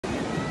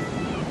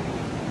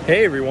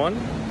Hey everyone,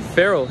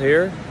 Farrell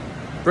here,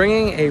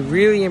 bringing a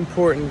really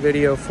important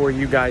video for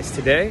you guys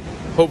today.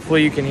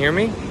 Hopefully you can hear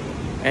me,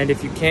 and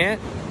if you can't,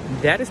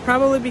 that is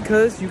probably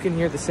because you can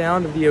hear the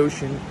sound of the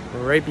ocean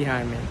right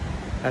behind me.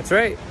 That's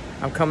right,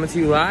 I'm coming to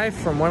you live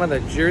from one of the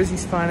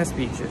Jersey's finest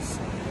beaches.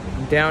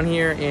 I'm down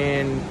here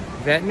in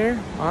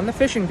Ventnor on the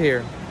fishing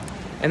pier,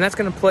 and that's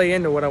going to play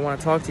into what I want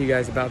to talk to you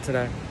guys about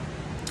today.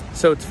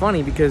 So it's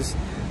funny because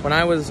when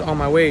I was on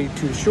my way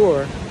to the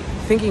shore,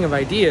 thinking of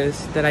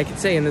ideas that I could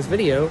say in this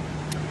video,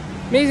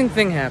 amazing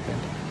thing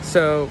happened.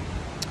 So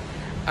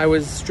I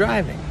was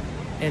driving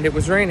and it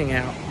was raining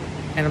out,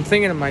 and I'm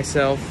thinking to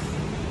myself,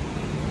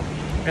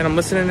 and I'm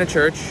listening to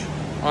church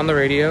on the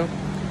radio,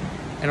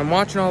 and I'm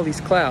watching all these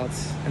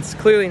clouds, and it's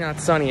clearly not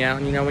sunny out.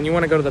 And you know, when you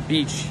want to go to the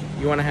beach,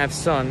 you want to have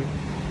sun.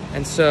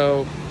 And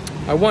so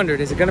I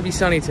wondered, is it going to be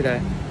sunny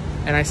today?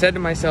 And I said to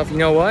myself, you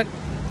know what?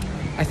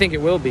 I think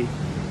it will be.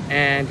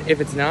 And if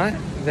it's not,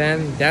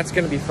 then that's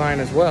going to be fine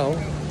as well.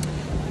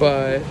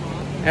 But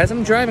as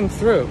I'm driving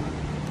through,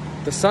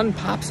 the sun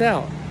pops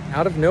out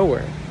of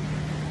nowhere.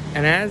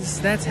 And as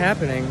that's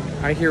happening,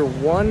 I hear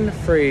one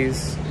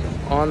phrase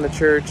on the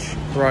church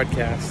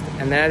broadcast,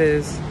 and that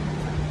is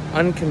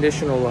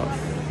unconditional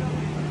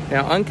love.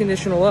 Now,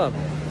 unconditional love,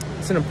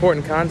 it's an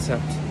important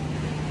concept.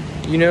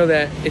 You know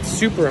that it's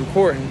super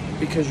important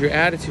because your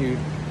attitude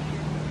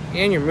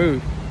and your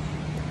mood,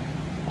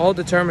 all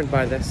determined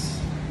by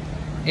this.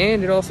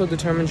 And it also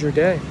determines your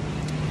day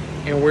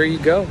and where you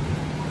go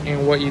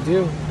and what you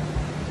do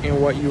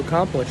and what you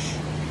accomplish.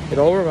 It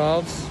all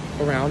revolves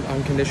around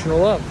unconditional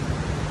love.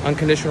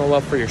 Unconditional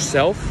love for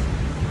yourself,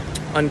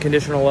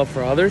 unconditional love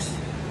for others,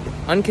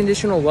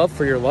 unconditional love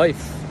for your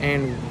life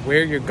and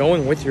where you're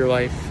going with your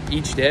life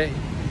each day.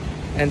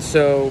 And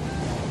so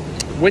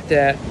with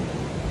that,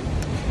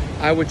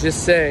 I would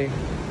just say,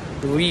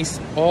 release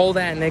all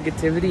that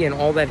negativity and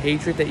all that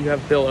hatred that you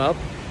have built up,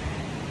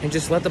 and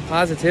just let the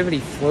positivity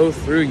flow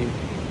through you.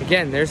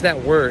 Again, there's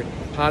that word,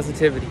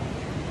 positivity.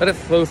 Let it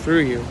flow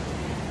through you,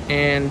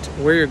 and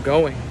where you're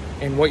going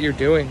and what you're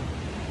doing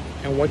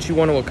and what you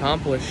want to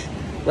accomplish.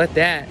 Let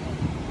that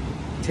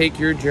take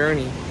your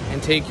journey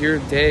and take your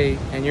day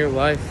and your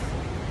life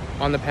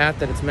on the path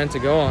that it's meant to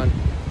go on.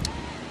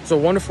 It's a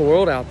wonderful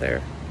world out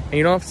there, and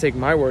you don't have to take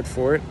my word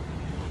for it.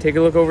 Take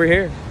a look over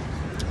here.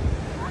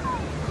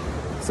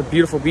 It's a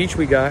beautiful beach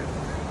we got,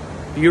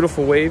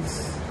 beautiful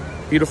waves,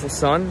 beautiful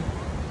sun,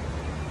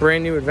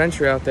 brand new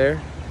adventure out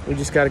there. We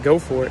just got to go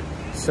for it.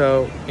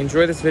 So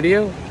enjoy this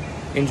video,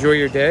 enjoy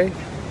your day,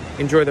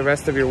 enjoy the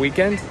rest of your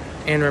weekend,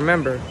 and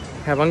remember,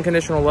 have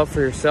unconditional love for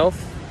yourself.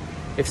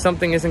 If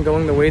something isn't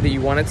going the way that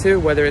you want it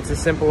to, whether it's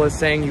as simple as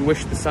saying you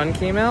wish the sun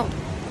came out,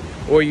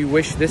 or you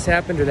wish this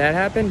happened or that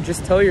happened,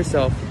 just tell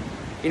yourself,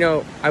 you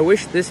know, I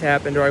wish this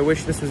happened, or I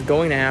wish this was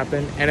going to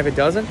happen, and if it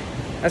doesn't,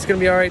 that's going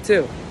to be all right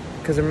too.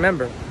 Because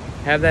remember,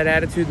 have that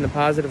attitude in a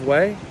positive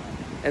way,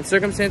 and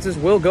circumstances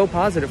will go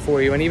positive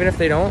for you. And even if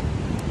they don't,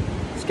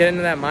 just get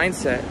into that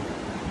mindset.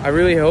 I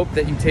really hope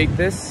that you take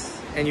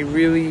this and you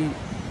really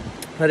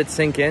let it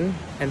sink in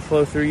and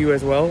flow through you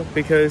as well,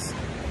 because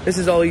this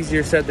is all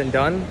easier said than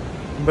done,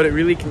 but it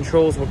really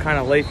controls what kind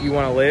of life you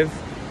want to live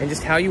and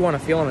just how you want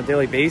to feel on a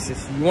daily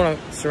basis. You want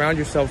to surround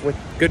yourself with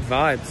good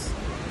vibes,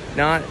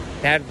 not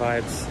bad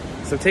vibes.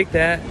 So take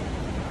that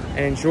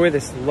and enjoy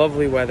this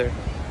lovely weather.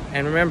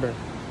 And remember,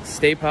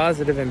 stay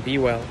positive and be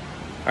well.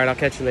 All right, I'll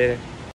catch you later.